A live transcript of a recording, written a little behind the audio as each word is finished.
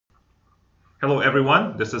Hello,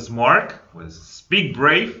 everyone. This is Mark with Speak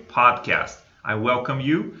Brave podcast. I welcome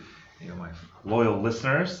you, my loyal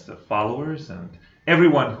listeners, the followers, and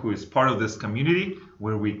everyone who is part of this community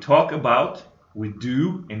where we talk about, we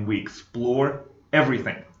do, and we explore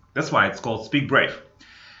everything. That's why it's called Speak Brave.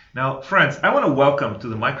 Now, friends, I want to welcome to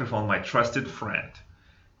the microphone my trusted friend.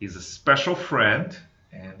 He's a special friend,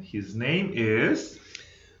 and his name is...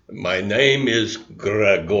 My name is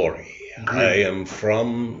Gregory. I am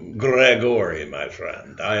from Gregory, my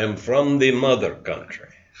friend. I am from the mother country.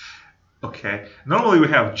 Okay. Normally we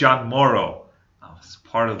have John Morrow as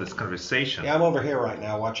part of this conversation. Yeah, I'm over here right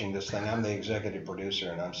now watching this thing. I'm the executive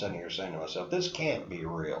producer, and I'm sitting here saying to myself, this can't be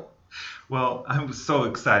real. Well, I'm so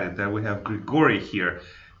excited that we have Gregory here.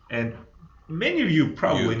 And many of you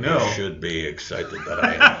probably know. You should be excited that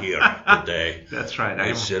I am here today. That's right.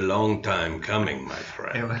 It's a long time coming, my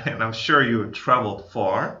friend. And I'm sure you traveled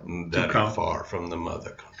far. Very far from the mother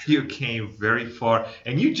country. You came very far.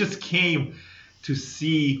 And you just came to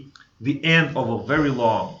see the end of a very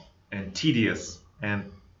long and tedious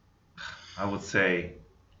and, I would say,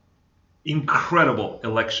 incredible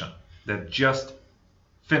election that just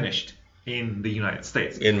finished in the United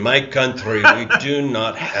States. In my country, we do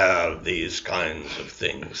not have these kinds of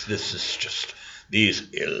things. This is just these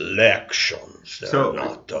elections. They're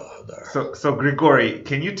not there. So, Gregory,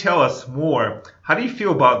 can you tell us more? How do you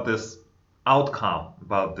feel about this outcome,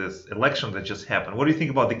 about this election that just happened? What do you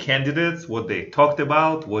think about the candidates, what they talked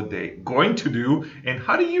about, what they're going to do? And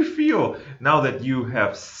how do you feel now that you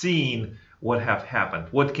have seen what have happened?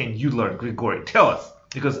 What can you learn, Gregory? Tell us.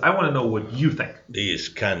 Because I want to know what you think. These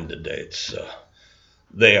candidates,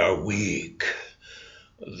 they are weak.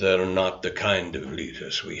 They're not the kind of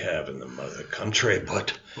leaders we have in the mother country.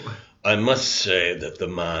 But I must say that the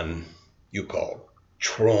man you call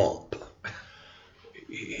Trump,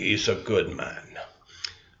 he's a good man.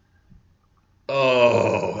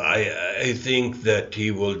 Oh, I think that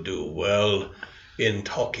he will do well in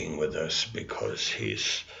talking with us because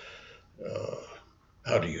he's,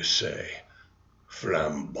 how do you say,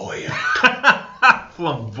 flamboyant.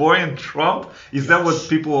 Flamboyant Trump? Is that what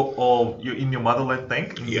people all in your motherland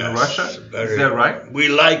think in Russia? Is that right? We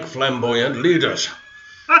like flamboyant leaders.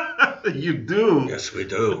 You do? Yes, we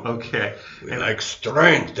do. Okay. We like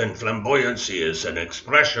strength, and flamboyancy is an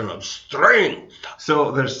expression of strength.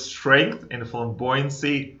 So there's strength and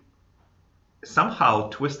flamboyancy somehow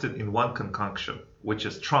twisted in one concoction, which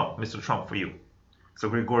is Trump, Mr. Trump for you. So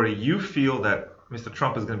Gregory, you feel that Mr.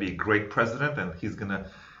 Trump is going to be a great president and he's going to...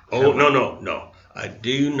 Oh, no. I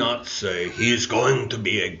do not say he's going to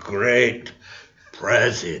be a great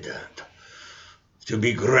president. To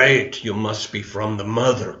be great, you must be from the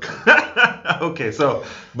mother country. Okay, so...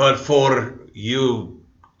 But for you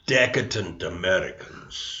decadent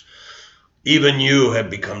Americans, even you have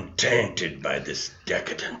become tainted by this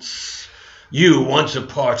decadence. You once a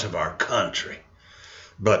part of our country.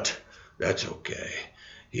 But that's okay.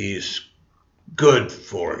 He's good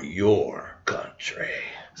for your country.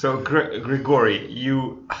 So, Gregory,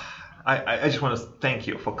 I just want to thank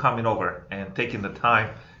you for coming over and taking the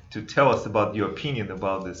time to tell us about your opinion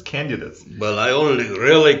about these candidates. Well, I only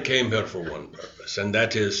really came here for one purpose, and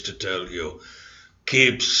that is to tell you,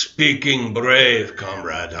 keep speaking brave,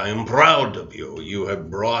 comrade. I am proud of you. You have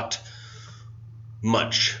brought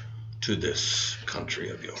much to this country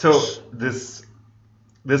of yours. So, this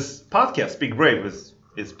podcast, Speak Brave,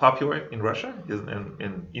 is popular in Russia,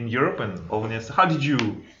 in Europe, and over there. So how did you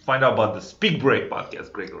find out about the Speak Brave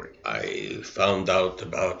podcast, Gregory? I found out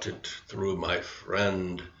about it through my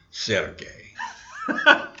friend Sergey.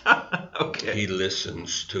 Okay. He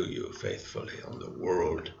listens to you faithfully on the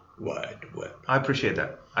World Wide Web. I appreciate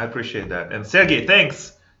that. And Sergey,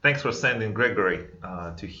 thanks for sending Gregory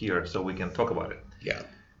to here so we can talk about it. Yeah.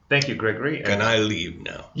 Thank you, Gregory. Can I leave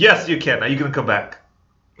now? Yes, you can. Are you going to come back?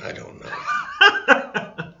 I don't know.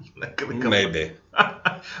 Maybe.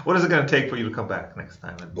 What is it going to take for you to come back next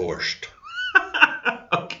time? Borscht.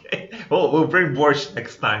 Okay. Well, we'll bring borscht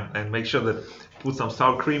next time and make sure that put some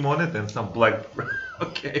sour cream on it and some black.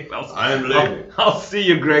 Okay. I'm leaving. I'll see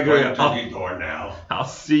you, Gregory. I'm going to the door now. I'll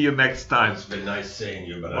see you next time. It's been nice seeing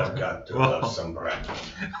you, but I've got to have some breakfast.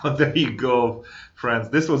 Well, there you go, friends.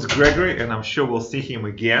 This was Gregory, and I'm sure we'll see him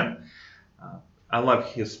again. I like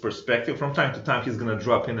his perspective. From time to time, he's going to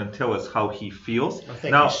drop in and tell us how he feels. I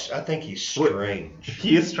think he's strange.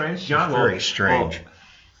 He is strange, John? He's very strange. Well,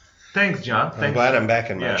 thanks, John. I'm glad I'm back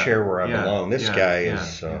in my chair where I belong. This guy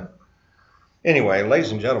is... Anyway,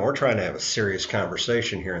 ladies and gentlemen, we're trying to have a serious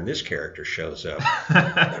conversation here, and this character shows up.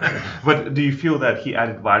 But do you feel that he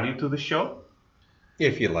added value to the show?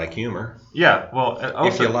 If you like humor. Yeah, well, also,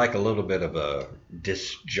 if you like a little bit of a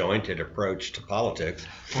disjointed approach to politics.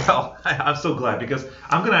 Well, I'm so glad, because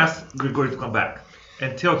I'm going to ask Grigory to come back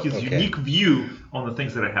and tell his unique view on the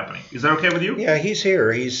things that are happening. Is that okay with you? Yeah, he's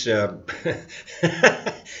here. He's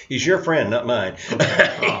he's your friend, not mine.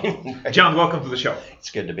 Okay. John, welcome to the show. It's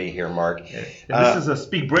good to be here, Mark. This is a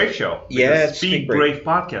Speak Brave show. It's Speak Brave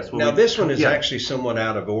podcast. Now, this one is actually somewhat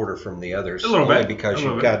out of order from the others. A little bit. Because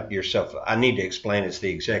you've got yourself... I need to explain, as the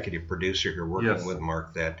executive producer here working with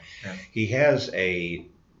Mark, that he has a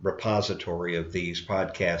repository of these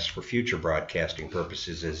podcasts for future broadcasting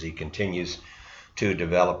purposes as he continues to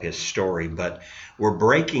develop his story. But we're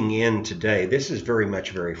breaking in today. This is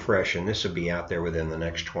very fresh, and this will be out there within the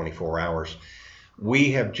next 24 hours.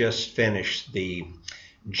 We have just finished the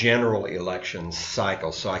general elections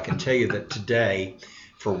cycle, so I can tell you that today,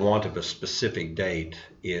 for want of a specific date,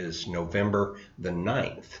 is November the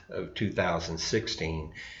 9th of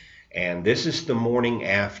 2016, and this is the morning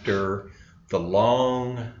after the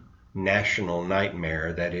long national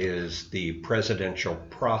nightmare that is the presidential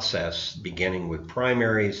process, beginning with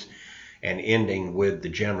primaries and ending with the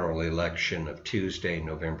general election of Tuesday,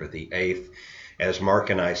 November the 8th. As Mark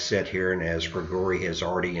and I sit here, and as Grigory has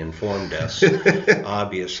already informed us,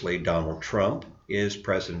 obviously Donald Trump is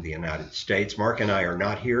President of the United States. Mark and I are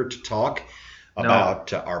not here to talk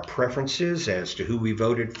about our preferences as to who we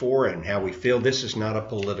voted for and how we feel. This is not a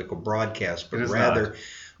political broadcast, but rather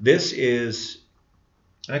this is,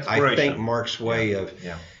 I think, Mark's way of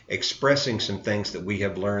expressing some things that we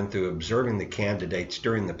have learned through observing the candidates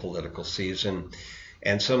during the political season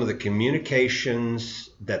and some of the communications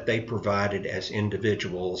that they provided as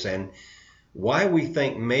individuals, and why we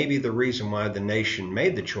think maybe the reason why the nation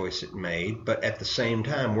made the choice it made. But at the same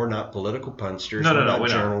time, we're not political punsters, we're not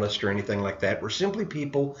journalists or anything like that. We're simply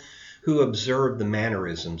people who observe the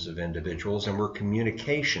mannerisms of individuals, and we're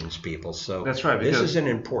communications people. So that's right, this is an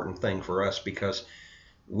important thing for us, because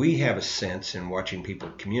we have a sense in watching people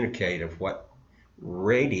communicate of what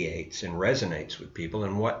radiates and resonates with people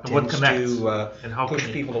and what tends to and how push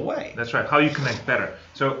people away. That's right, how you connect better.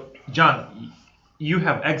 So, John, you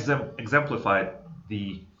have exemplified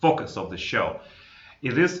the focus of the show.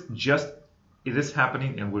 It is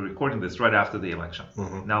happening, and we're recording this right after the election.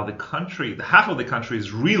 Now, the half of the country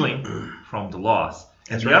is reeling from the loss,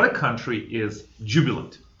 and the other country is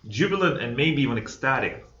jubilant and maybe even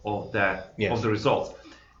ecstatic of that, of the results.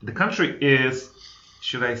 The country is,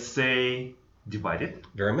 should I say, divided?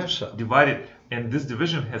 Very much so. Divided, and this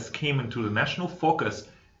division has came into the national focus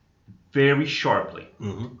very sharply.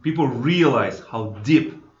 People realize how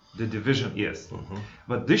deep the division is.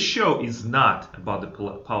 But this show is not about the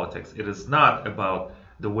politics. It is not about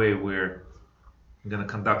the way we're going to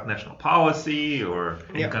conduct national policy or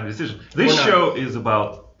any kind of decision. This show is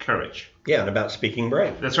about courage. Yeah, and about speaking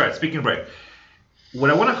brave. That's right, speaking brave. What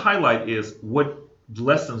I want to highlight is what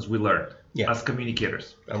lessons we learned as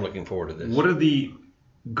communicators. I'm looking forward to this. What are the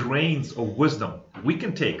grains of wisdom we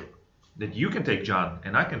can take, that you can take, John,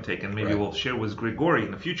 and I can take, and maybe we'll share with Grigory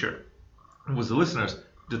in the future, and with the listeners,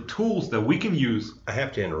 the tools that we can use. I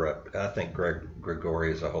have to interrupt. I think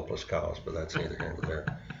Grigory is a hopeless cause, but that's neither here nor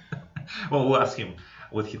there. Well, we'll ask him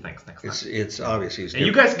what he thinks next time. It's obvious he's and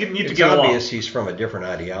you guys need to get along. It's obvious he's from a different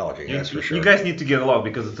ideology, that's for sure. You guys need to get along,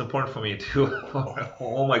 because it's important for me to,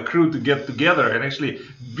 all my crew to get together and actually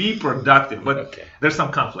be productive. But there's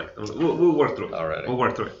some conflict. We'll work through it. All right. We'll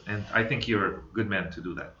work through it. And I think you're a good man to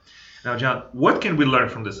do that. Now, John, what can we learn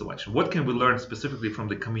from this election? What can we learn specifically from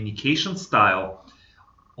the communication style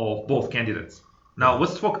of both candidates? Now,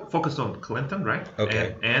 let's focus on Clinton, right?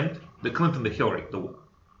 Okay. And the Hillary.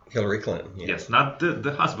 Hillary Clinton. Yes, not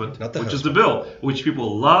the husband, which is the Bill, which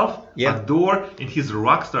people love, adore, and he's a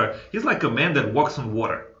rock star. He's like a man that walks on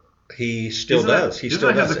water. He still does. He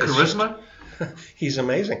still has a charisma. He's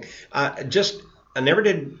amazing. I never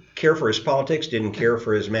did care for his politics, didn't care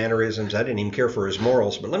for his mannerisms. I didn't even care for his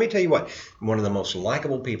morals. But let me tell you what, one of the most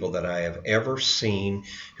likable people that I have ever seen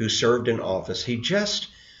who served in office. He just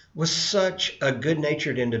was such a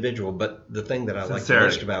good-natured individual. But the thing that I liked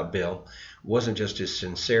most about Bill wasn't just his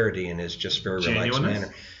sincerity and his just very relaxed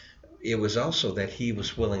manner. It was also that he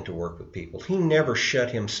was willing to work with people. He never shut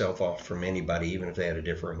himself off from anybody, even if they had a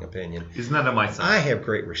differing opinion. Isn't that a mindset? I have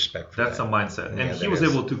great respect for that. That's a mindset. And he was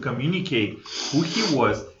able to communicate who he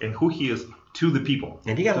was and who he is to the people.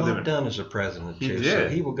 And he got a lot done as a president, too. He did. So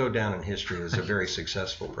he will go down in history as a very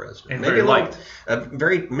successful president. And very liked.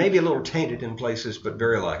 Maybe a little tainted in places, but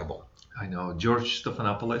very likable. I know. George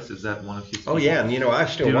Stephanopoulos, is that one of his people? Oh, yeah. And, I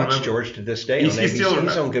still watch George to this day. He's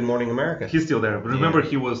on Good Morning America. He's still there. But remember,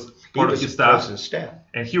 he was part of his staff.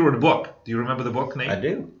 And he wrote a book. Do you remember the book name? I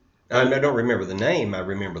do. I don't remember the name. I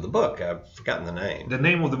remember the book. I've forgotten the name. The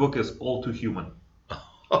name of the book is All Too Human.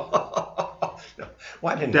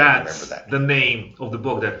 Why didn't I remember That's that? the name of the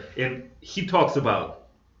book. And he talks about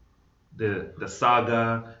the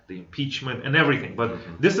saga, the impeachment, and everything. But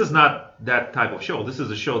this is not that type of show. This is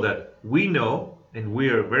a show that we know, and we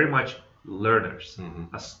are very much learners,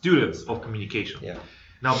 as students of communication. Yeah.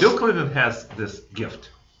 Now, Bill Clinton has this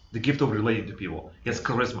gift, the gift of relating to people. He has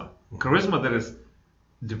charisma. Charisma that is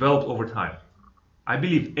developed over time. I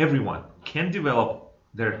believe everyone can develop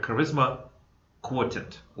their charisma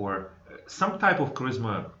quotient or some type of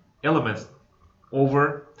charisma elements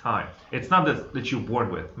over time. It's not that you're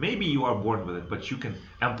born with. Maybe you are born with it, but you can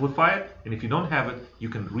amplify it. And if you don't have it, you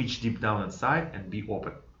can reach deep down inside and be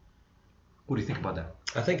open. What do you think about that?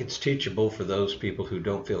 I think it's teachable for those people who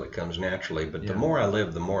don't feel it comes naturally. But the more I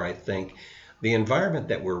live, the more I think the environment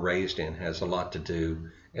that we're raised in has a lot to do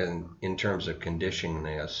in terms of conditioning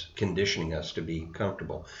us to be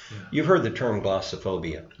comfortable. Yeah. You've heard the term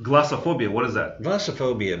glossophobia. Glossophobia, what is that?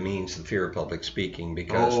 Glossophobia means the fear of public speaking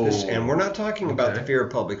because and we're not talking about the fear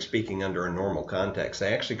of public speaking under a normal context.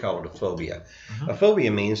 They actually call it a phobia. A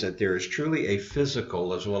phobia means that there is truly a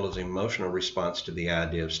physical as well as emotional response to the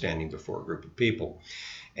idea of standing before a group of people.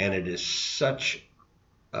 And it is such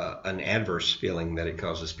an adverse feeling that it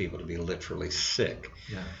causes people to be literally sick.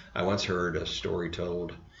 Yeah. I once heard a story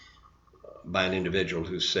told by an individual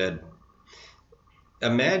who said,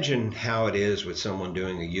 imagine how it is with someone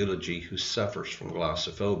doing a eulogy who suffers from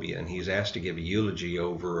glossophobia, and he's asked to give a eulogy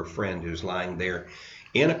over a friend who's lying there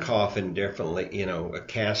in a coffin, definitely, a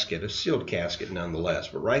casket, a sealed casket nonetheless,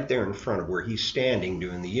 but right there in front of where he's standing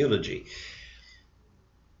doing the eulogy.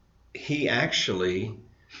 He actually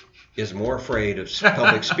is more afraid of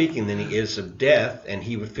public speaking than he is of death, and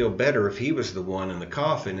he would feel better if he was the one in the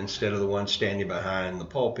coffin instead of the one standing behind the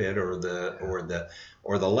pulpit or the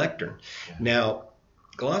lectern. Yeah. Now,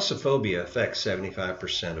 glossophobia affects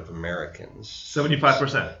 75% of Americans.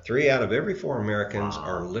 75%. 3 out of every 4 Americans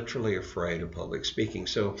are literally afraid of public speaking.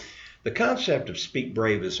 So the concept of speak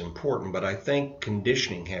brave is important, but I think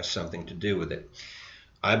conditioning has something to do with it.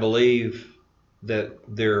 I don't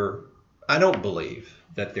believe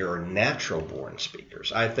that there are natural born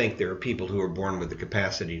speakers. I think there are people who are born with the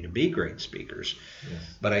capacity to be great speakers. Yes.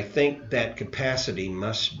 But I think that capacity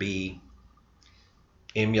must be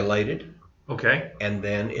emulated. Okay. And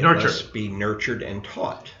then it must be nurtured and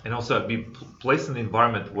taught. And also be placed in an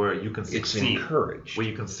environment where you can succeed. It's encouraged. Where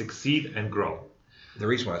you can succeed and grow. The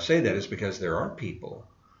reason why I say that is because there are people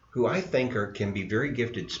who I think can be very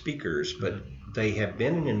gifted speakers, but they have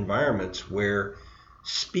been in environments where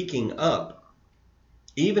speaking up,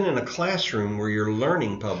 even in a classroom where you're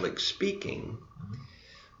learning public speaking,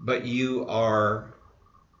 but you are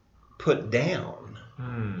put down.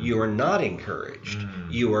 You are not encouraged.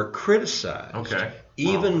 You are criticized. Okay.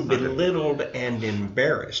 Even belittled and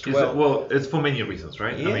embarrassed. It's for many reasons,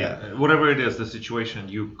 right? Yeah. I mean, whatever it is, the situation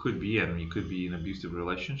you could be in, you could be in an abusive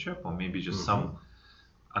relationship, or maybe just some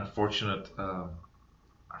unfortunate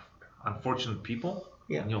people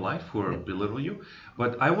in your life who belittle you.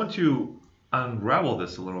 But I want to unravel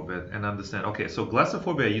this a little bit and understand. Okay, so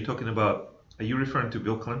glossophobia, are you referring to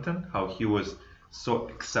Bill Clinton, how he was so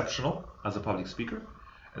exceptional as a public speaker?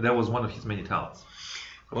 And that was one of his many talents.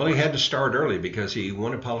 Well, he had to start early because he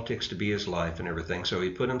wanted politics to be his life and everything. So he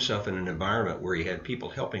put himself in an environment where he had people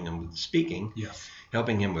helping him with speaking,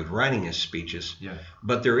 helping him with writing his speeches. Yeah.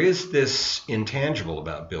 But there is this intangible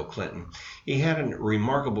about Bill Clinton. He had a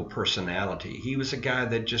remarkable personality. He was a guy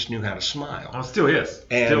that just knew how to smile. Oh, still is.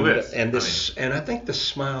 And I think the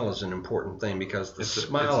smile is an important thing because the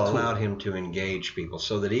smile allowed him to engage people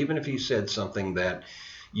so that even if he said something that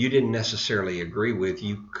you didn't necessarily agree with,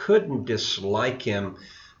 you couldn't dislike him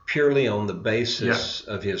purely on the basis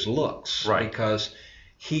of his looks. Right. Because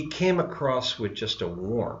he came across with just a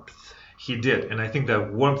warmth. He did, and I think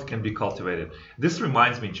that warmth can be cultivated. This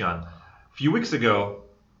reminds me, John, a few weeks ago,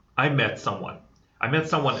 I met someone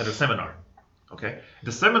at a seminar. Okay,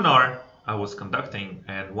 the seminar I was conducting,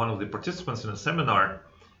 and one of the participants in the seminar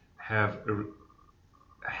have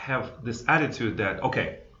this attitude that,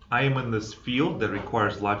 okay, I am in this field that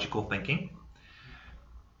requires logical thinking,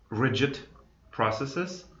 rigid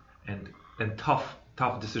processes, and tough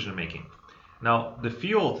decision making. Now, the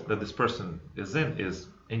field that this person is in is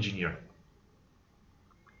engineering.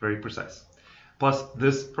 Very precise. Plus,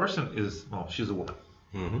 this person she's a woman.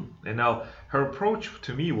 And now her approach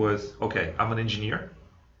to me was, okay, I'm an engineer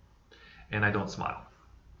and I don't smile.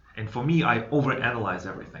 And for me, I overanalyze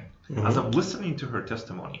everything. As I'm listening to her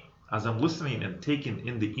testimony, as I'm listening and taking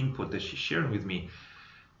in the input that she's sharing with me,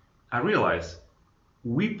 I realize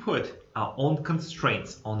we put our own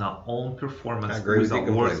constraints on our own performance with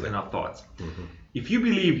our words and our thoughts. If you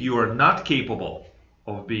believe you are not capable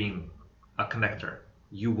of being a connector,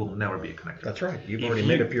 you will never be a connector. That's right. You've already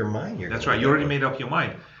made up your mind. That's right. You already made up your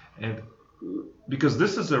mind. And because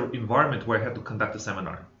this is an environment where I had to conduct a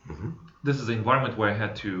seminar. Mm-hmm. This is an environment where I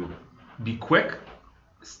had to be quick,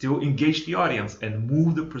 still engage the audience, and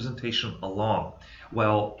move the presentation along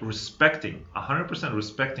while 100%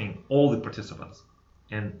 respecting all the participants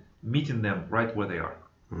and meeting them right where they are.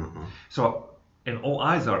 Mm-hmm. So, and all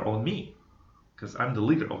eyes are on me because I'm the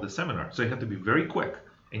leader of the seminar. So you have to be very quick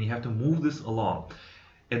and you have to move this along.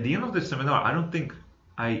 At the end of the seminar, I don't think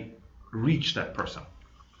I reached that person.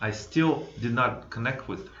 I still did not connect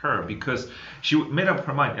with her because she made up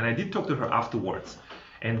her mind, and I did talk to her afterwards.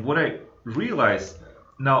 And what I realized,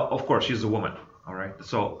 now, of course, she's a woman, all right?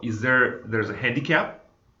 So there's a handicap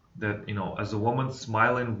that, as a woman,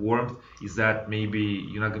 smiling, warmth, is that maybe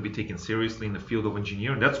you're not going to be taken seriously in the field of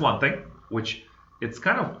engineering? That's one thing, which it's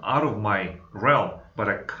kind of out of my realm, but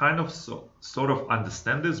I kind of sort of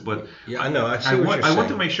understand this. But yeah, I know. I want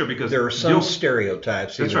to make sure because there are some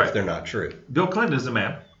stereotypes, even if they're not true. Bill Clinton is a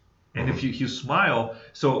man. And if you smile,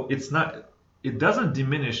 so it doesn't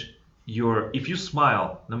diminish if you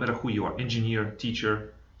smile, no matter who you are, engineer,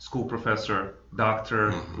 teacher, school professor,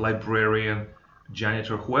 doctor, librarian,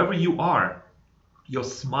 janitor, whoever you are, your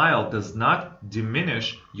smile does not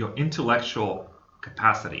diminish your intellectual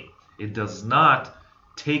capacity. It does not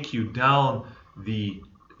take you down the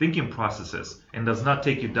thinking processes and does not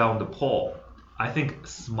take you down the pole. I think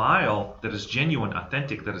smile that is genuine,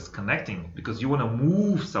 authentic, that is connecting, because you want to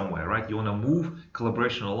move somewhere, right? You want to move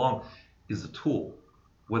collaboration along, is a tool.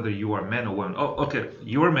 Whether you are man or woman. Oh, okay,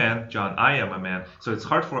 you're a man, John. I am a man. So it's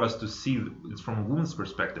hard for us to see it from a woman's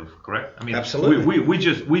perspective, correct? I mean, absolutely. We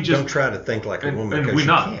just don't try to think like a woman because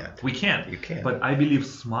We can't. You can't. But I believe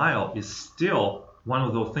smile is still one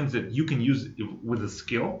of those things that you can use with a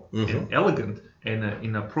skill and elegant and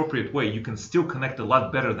in an appropriate way. You can still connect a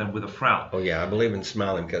lot better than with a frown. Oh yeah, I believe in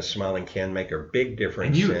smiling because smiling can make a big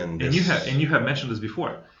difference. And you have mentioned this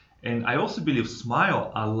before. And I also believe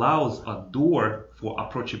smile allows a door for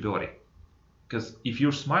approachability. Because if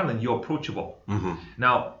you're smiling, you're approachable. Mm-hmm.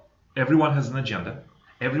 Now, everyone has an agenda.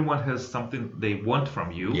 Everyone has something they want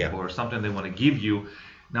from you or something they want to give you.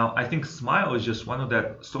 Now, I think smile is just one of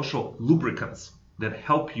that social lubricants that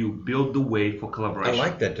help you build the way for collaboration. I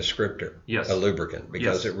like that descriptor, a lubricant,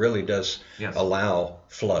 because it really does allow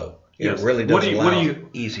flow. It Yes. really does allow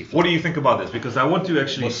easy flow. What do you think about this? Because I want to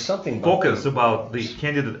actually focus about the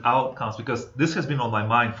candidate outcomes, because this has been on my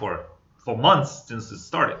mind for months since it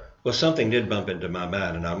started. Well, something did bump into my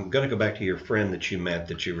mind, and I'm going to go back to your friend that you met,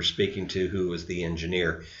 that you were speaking to, who was the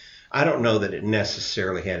engineer. I don't know that it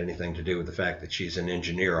necessarily had anything to do with the fact that she's an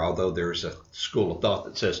engineer, although there's a school of thought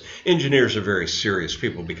that says engineers are very serious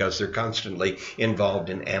people because they're constantly involved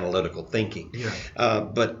in analytical thinking. Yeah.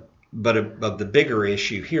 But the bigger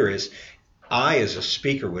issue here is I, as a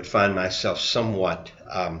speaker, would find myself somewhat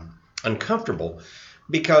uncomfortable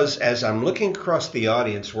because as I'm looking across the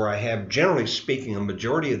audience where I have, generally speaking, a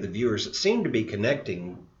majority of the viewers that seem to be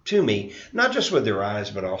connecting to me, not just with their eyes,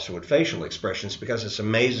 but also with facial expressions, because it's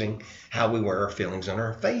amazing how we wear our feelings on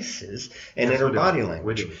our faces and in our body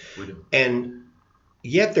language. We do. And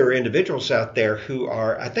yet there are individuals out there who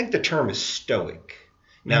are, I think the term is stoic.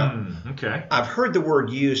 Now, I've heard the word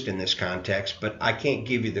used in this context, but I can't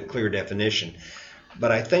give you the clear definition.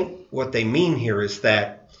 But I think what they mean here is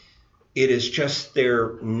that it is just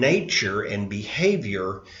their nature and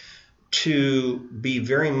behavior to be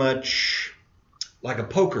very much like a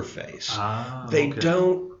poker face. They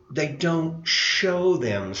don't show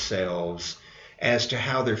themselves as to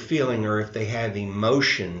how they're feeling or if they have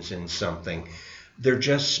emotions in something. They're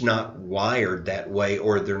just not wired that way,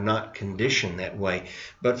 or they're not conditioned that way.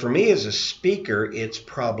 But for me as a speaker, it's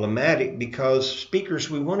problematic because speakers,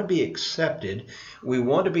 we want to be accepted. We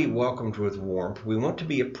want to be welcomed with warmth. We want to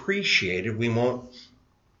be appreciated. We want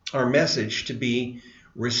our message to be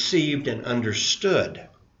received and understood.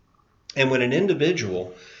 And when an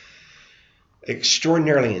individual,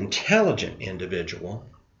 extraordinarily intelligent individual,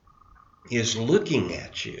 is looking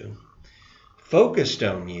at you, focused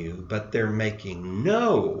on you, but they're making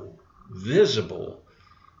no visible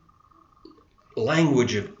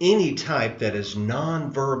language of any type that is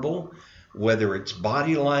nonverbal, whether it's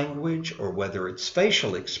body language or whether it's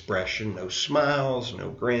facial expression, no smiles, no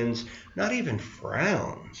grins, not even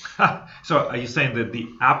frowns. So are you saying that the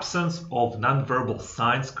absence of nonverbal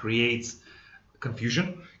signs creates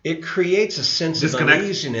confusion? It creates a sense of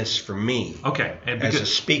uneasiness for me as a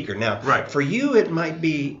speaker. Now, for you, it might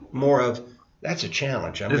be more of, that's a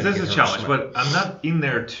challenge. This is a challenge, but I'm not in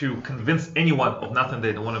there to convince anyone of nothing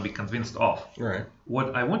they don't want to be convinced of. Right.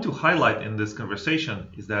 What I want to highlight in this conversation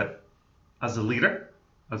is that as a leader,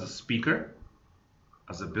 as a speaker,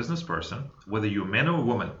 as a business person, whether you're a man or a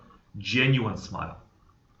woman, genuine smile,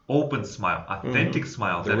 open smile, authentic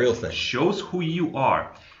smile The that real thing. shows who you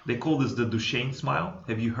are. They call this the Duchenne smile.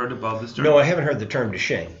 Have you heard about this term? No, I haven't heard the term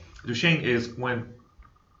Duchenne. Duchenne is when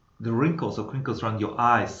the wrinkles or crinkles around your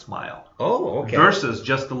eyes smile. Oh, okay. Versus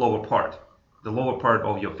just the lower part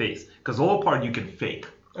of your face. Because the lower part you can fake.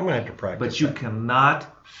 I'm going to have to practice But you that. cannot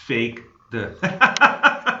fake the...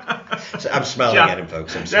 So I'm smiling John, at him,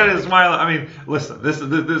 folks. I'm that sorry. is smile. I mean, listen,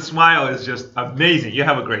 this smile is just amazing. You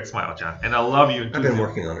have a great smile, John. And I love you. I've been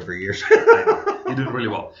working on it for years. You're doing really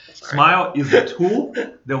well. Smile is a tool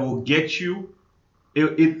that will get you...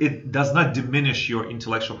 It does not diminish your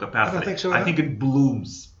intellectual capacity. I don't think so. I think it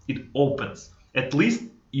blooms. It opens. At least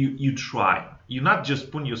you try. You're not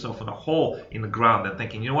just putting yourself in a hole in the ground and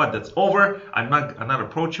thinking, you know what, that's over. I'm not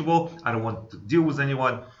approachable. I don't want to deal with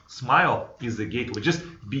anyone. Smile is the gateway. Just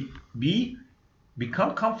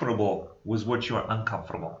become comfortable with what you are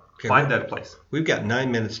uncomfortable. Okay, Find that place. We've got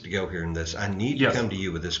 9 minutes to go here in this. I need to come to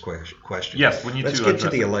you with this question. Yes, we need Let's to get to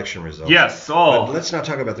address the it. election results. Yes. But let's not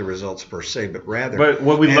talk about the results per se, but rather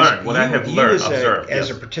what we learned, what I have learned, observed.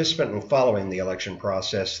 As a participant in following the election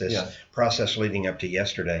process, this process leading up to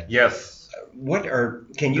yesterday. Yes.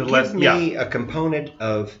 Can you give me a component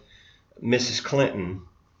of Mrs. Clinton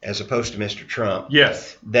as opposed to Mr. Trump?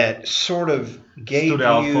 Yes. That sort of gave Stood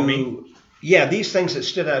out you for me? Yeah, these things that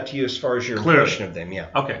stood out to you as far as your impression of them, yeah.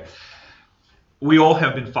 Okay. We all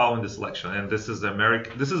have been following this election, and this is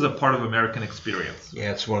a part of American experience. Yeah,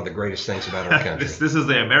 it's one of the greatest things about our country. This is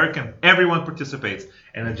the American. Everyone participates,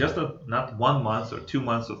 and it's just not 1 month or 2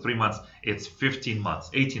 months or 3 months. It's 15 months,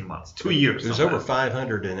 18 months, 2 years. It was over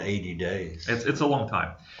 580 days. It's a long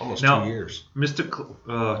time. Almost now, 2 years.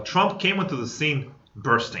 Mr. Trump came into the scene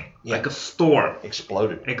bursting like a storm.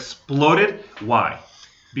 Exploded. Why?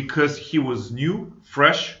 Because he was new,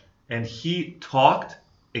 fresh, and he talked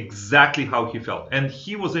exactly how he felt, and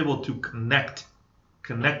he was able to connect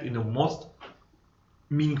in the most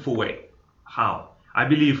meaningful way. How? I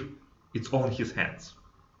believe it's all in his hands.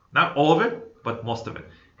 Not all of it, but most of it.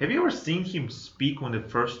 Have you ever seen him speak when he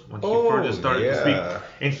first started to speak?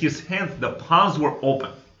 And his hands, the palms were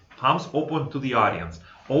open. Palms open to the audience.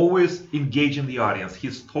 Always engaging the audience.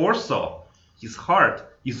 His torso, his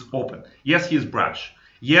heart is open. Yes, he is brash.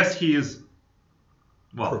 Yes, he is,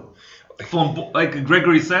 like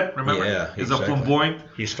Gregory said, remember? Yeah, He's exactly. a flamboyant.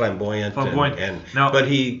 He's flamboyant. But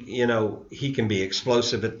he can be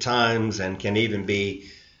explosive at times and can even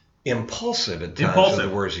be impulsive at times with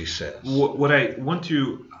the words he says. What I want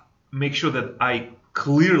to make sure that I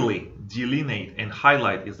clearly delineate and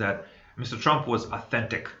highlight is that Mr. Trump was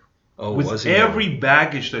authentic. Was he? Every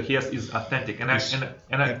baggage that he has is authentic, and I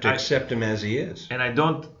have to accept him as he is. And I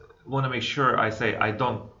don't want to make sure I say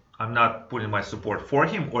I'm not putting my support for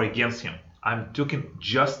him or against him. I'm taking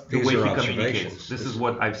just the way he communicates. This is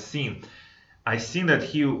what I've seen. I've seen that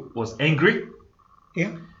he was angry.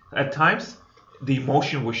 Yeah. At times, the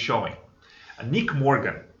emotion was showing. Nick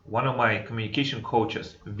Morgan, one of my communication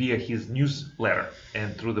coaches, via his newsletter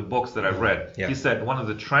and through the books that I've read, he said one of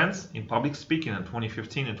the trends in public speaking in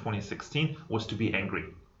 2015 and 2016 was to be angry.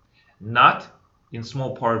 Not in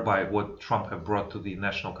small part by what Trump had brought to the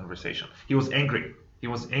national conversation. He was angry. He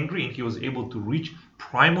was angry and he was able to reach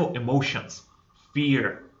primal emotions,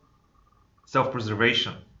 fear,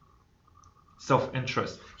 self-preservation,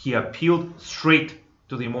 self-interest. He appealed straight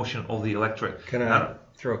to the emotion of the electorate. Can I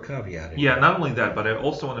throw a caveat in? Yeah, not only that, but I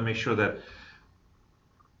also want to make sure that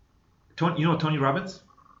you know Tony Robbins?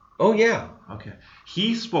 Oh, yeah. Okay.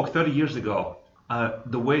 He spoke 30 years ago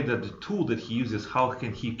the way that the tool that he uses,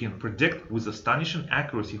 he can predict with astonishing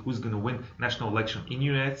accuracy who's going to win national election in the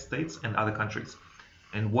United States and other countries.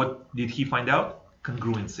 And what did he find out?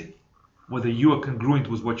 Congruency. Whether you are congruent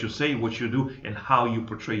with what you say, what you do, and how you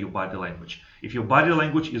portray your body language. If your body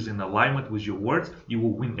language is in alignment with your words, you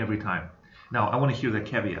will win every time. Now, I want to hear that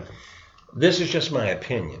caveat. This is just my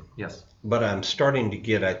opinion. Yes. But I'm starting to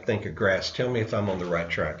get, I think, a grasp. Tell me if I'm on the right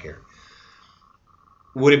track here.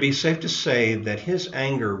 Would it be safe to say that his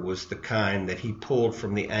anger was the kind that he pulled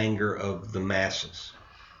from the anger of the masses?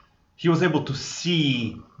 He was able to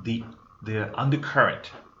see the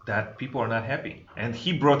undercurrent that people are not happy, and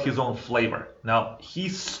he brought his own flavor. Now he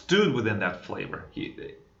stood within that flavor.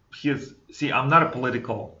 I'm not a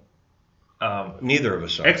political neither of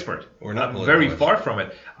us are expert. We're not very far from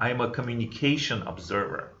it. I am a communication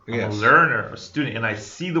observer. Yes. I'm a learner, a student, and I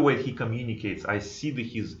see the way he communicates. I see that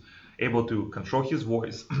he's able to control his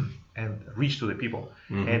voice and reach to the people.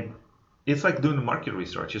 Mm-hmm. And it's like doing market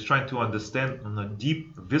research. He's trying to understand on a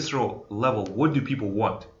deep, visceral level, what do people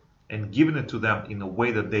want? and giving it to them in a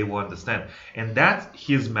way that they will understand. And that's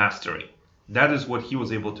his mastery. That is what he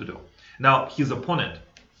was able to do. Now, his opponent,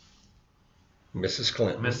 Mrs.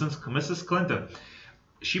 Clinton. Mrs. Clinton,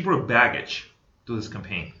 she brought baggage to this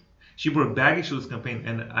campaign.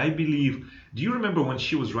 And I believe, do you remember when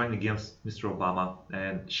she was running against Mr. Obama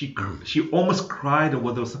and she almost cried,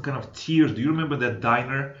 or there was some kind of tears? Do you remember that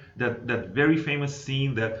diner, that very famous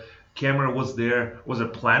scene, that camera was there? Was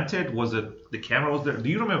it planted? Was it the camera was there? Do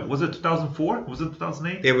you remember? Was it 2004? Was it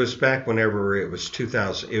 2008? It was back whenever it was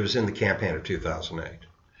 2000. It was in the campaign of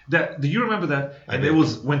 2008. Do you remember that? And it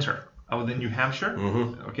was winter. I was in New Hampshire.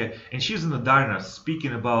 Mm-hmm. Okay, and she's in the diner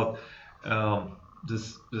speaking about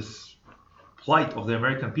this plight of the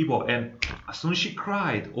American people, and as soon as she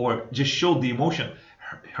cried or just showed the emotion,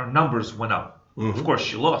 her numbers went up. Mm-hmm. Of course,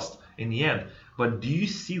 she lost in the end. But do you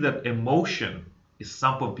see that emotion is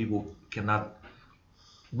something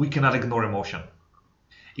we cannot ignore emotion.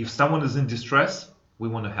 If someone is in distress, we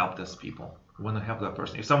want to help those people. We want to help that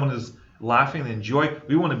person. If someone is laughing and joy,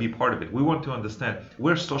 we want to be part of it. We want to understand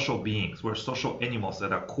we're social beings. We're social animals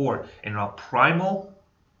at our core, and our primal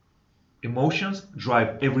emotions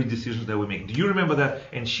drive every decision that we make. Do you remember that?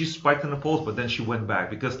 And she spiked in the polls, but then she went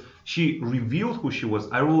back because she revealed who she was.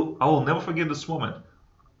 I will never forget this moment.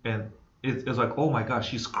 And it's like, oh my gosh,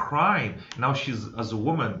 she's crying. Now she's, as a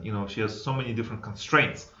woman, she has so many different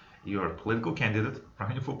constraints. You're a political candidate,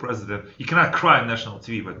 running for president. You cannot cry on national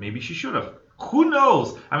TV, but maybe she should have. Who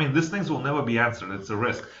knows? I mean, these things will never be answered. It's a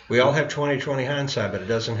risk. We all have 20/20 hindsight, but it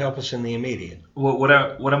doesn't help us in the immediate. Well,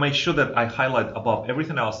 what I make sure that I highlight above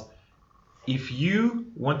everything else, if you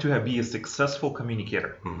want to be a successful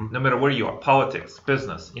communicator, no matter where you are, politics,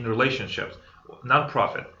 business, in relationships,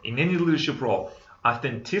 nonprofit, in any leadership role,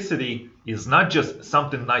 authenticity is not just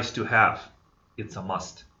something nice to have. It's a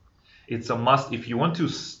must. It's a must if you want to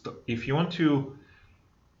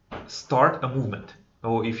start a movement,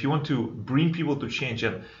 or if you want to bring people to change.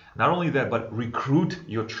 And not only that, but recruit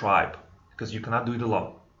your tribe, because you cannot do it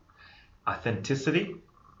alone. Authenticity,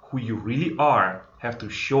 who you really are, have to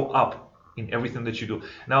show up in everything that you do.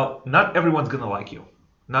 Now, not everyone's going to like you.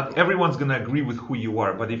 Not everyone's going to agree with who you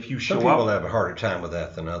are, but if you show up... Some people have a harder time with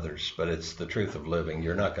that than others, but it's the truth of living.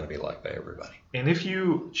 You're not going to be liked by everybody. And if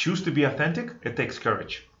you choose to be authentic, it takes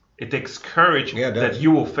courage. It takes courage it that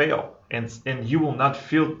you will fail and you will not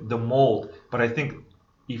fit the mold. But I think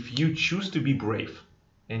if you choose to be brave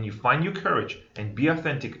and you find your courage and be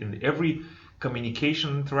authentic in every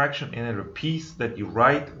communication interaction and every piece that you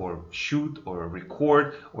write or shoot or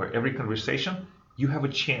record or every conversation, you have a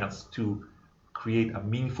chance to create a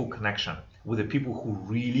meaningful connection with the people who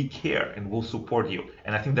really care and will support you.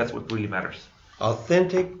 And I think that's what really matters.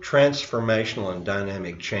 Authentic, transformational, and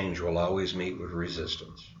dynamic change will always meet with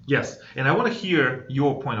resistance. Yes, and I want to hear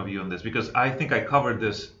your point of view on this, because I think I covered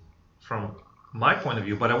this from my point of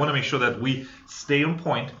view, but I want to make sure that we stay on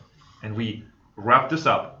point and we wrap this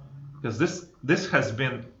up, because this has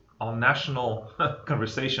been a national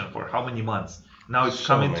conversation for how many months? Now it's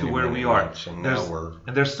coming to where we are.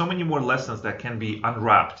 And there's so many more lessons that can be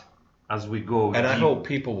unwrapped as we go. And I hope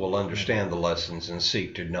people will understand the lessons and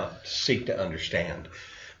seek to understand,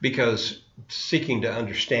 because seeking to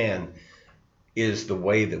understand is the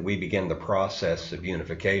way that we begin the process of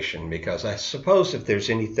unification. Because I suppose if there's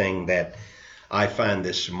anything that I find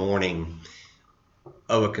this morning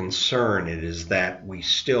of a concern, it is that we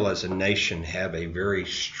still as a nation have a very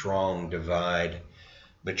strong divide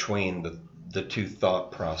between the two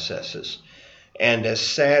thought processes. And as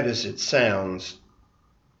sad as it sounds,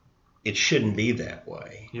 it shouldn't be that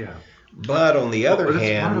way. Yeah. But on the other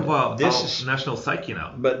hand, it's part of this is national psyche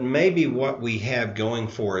now. But maybe what we have going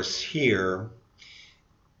for us here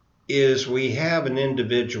is we have an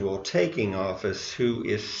individual taking office who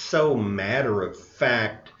is so matter of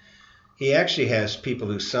fact. He actually has people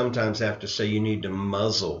who sometimes have to say you need to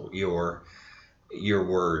muzzle your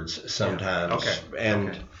words sometimes. Yeah.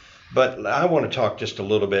 Okay. But I want to talk just a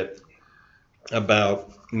little bit about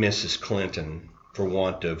Mrs. Clinton, for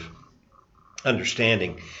want of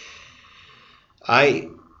understanding.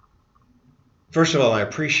 First of all, I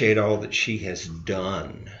appreciate all that she has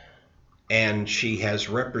done, and she has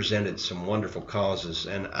represented some wonderful causes,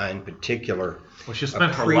 and I in particular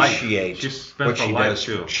appreciate what she does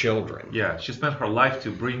for children. Yeah, she spent her life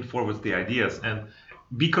to bring forward the ideas and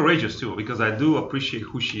be courageous too, because I do appreciate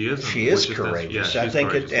who she is. She is courageous. Yeah, I think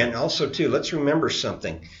courageous. And also too, let's remember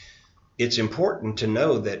something. It's important to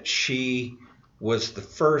know that she was the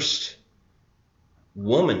first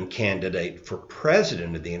woman candidate for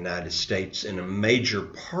president of the United States in a major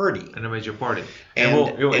party. And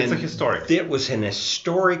it's a historic. It was an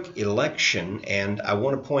historic election, and I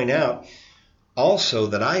want to point out also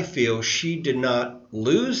that I feel she did not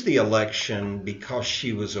lose the election because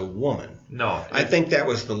she was a woman. No. I think that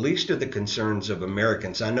was the least of the concerns of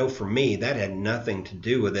Americans. I know for me that had nothing to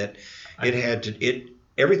do with it.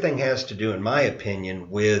 Everything has to do, in my opinion,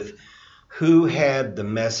 with who had the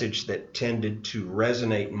message that tended to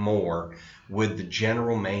resonate more with the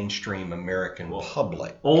general mainstream American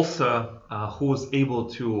public. Also, who was able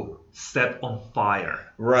to set on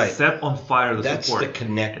fire. Right. Set on fire the That's support. That's the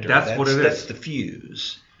connector. That's what it is. That's the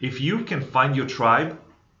fuse. If you can find your tribe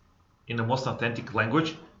in the most authentic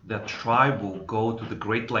language, that tribe will go to the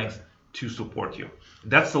great lengths to support you.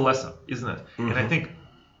 That's the lesson, isn't it? Mm-hmm. And I think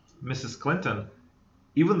Mrs. Clinton,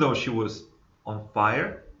 even though she was on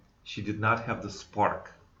fire, she did not have the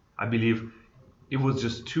spark. I believe it was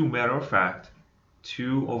just too matter of fact,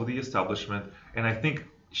 too over the establishment, and I think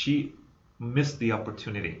she missed the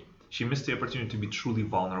opportunity. She missed the opportunity to be truly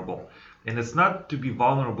vulnerable. And it's not to be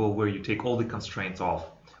vulnerable where you take all the constraints off,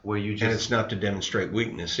 where you just... And it's not to demonstrate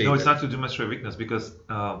weakness either. No, it's not to demonstrate weakness, because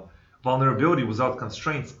vulnerability without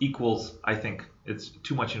constraints equals, I think, it's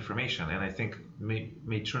too much information, and I think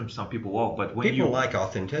may turn some people off. But when people like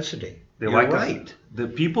authenticity. You're like right. The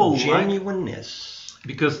people genuineness.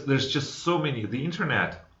 Because there's just so many. The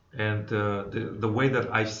internet and the way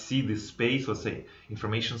that I see this space, let's say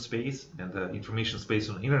information space and the information space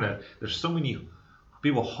on the internet, there's so many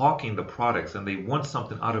people hawking the products, and they want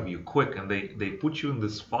something out of you quick, and they put you in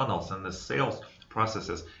these funnels and the sales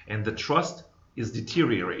processes, and the trust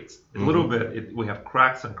deteriorates a little bit. We have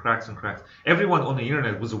cracks and cracks and cracks. Everyone on the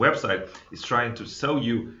internet with a website is trying to sell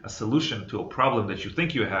you a solution to a problem that you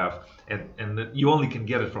think you have, and that you only can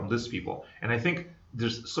get it from these people. And I think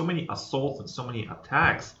there's so many assaults and so many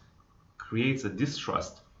attacks creates a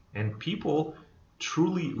distrust, and people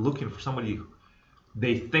truly looking for somebody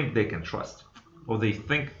they think they can trust, or they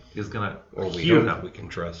think is gonna hear them. We can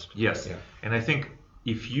trust. Yes. Yeah. And I think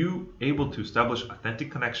if you able to establish authentic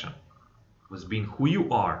connection with being who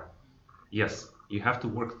you are, yes, you have to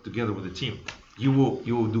work together with a team. You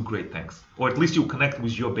will do great things, or at least you'll connect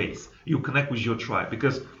with your base. You connect with your tribe,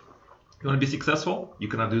 because you want to be successful. You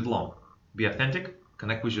cannot do it alone. Be authentic,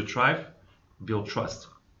 connect with your tribe, build trust,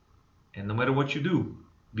 and no matter what you do,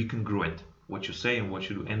 be congruent. What you say and what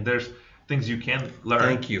you do, and there's things you can learn.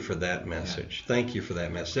 Thank you for that message. Yeah. Thank you for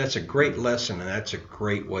that message. That's a great lesson, and that's a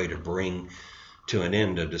great way to bring to an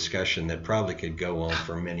end a discussion that probably could go on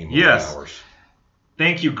for many more hours.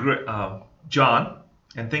 Thank you, John,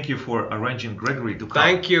 and thank you for arranging Gregory to come.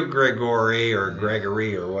 Thank you, Gregory, or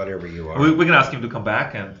Gregory, or whatever you are. We're going to ask him to come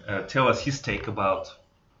back and tell us his take about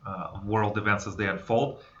world events as they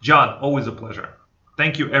unfold. John, always a pleasure.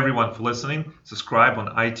 Thank you, everyone, for listening. Subscribe on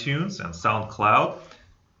iTunes and SoundCloud.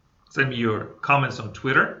 Send me your comments on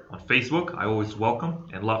Twitter, on Facebook. I always welcome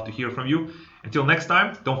and love to hear from you. Until next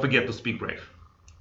time, don't forget to speak brave.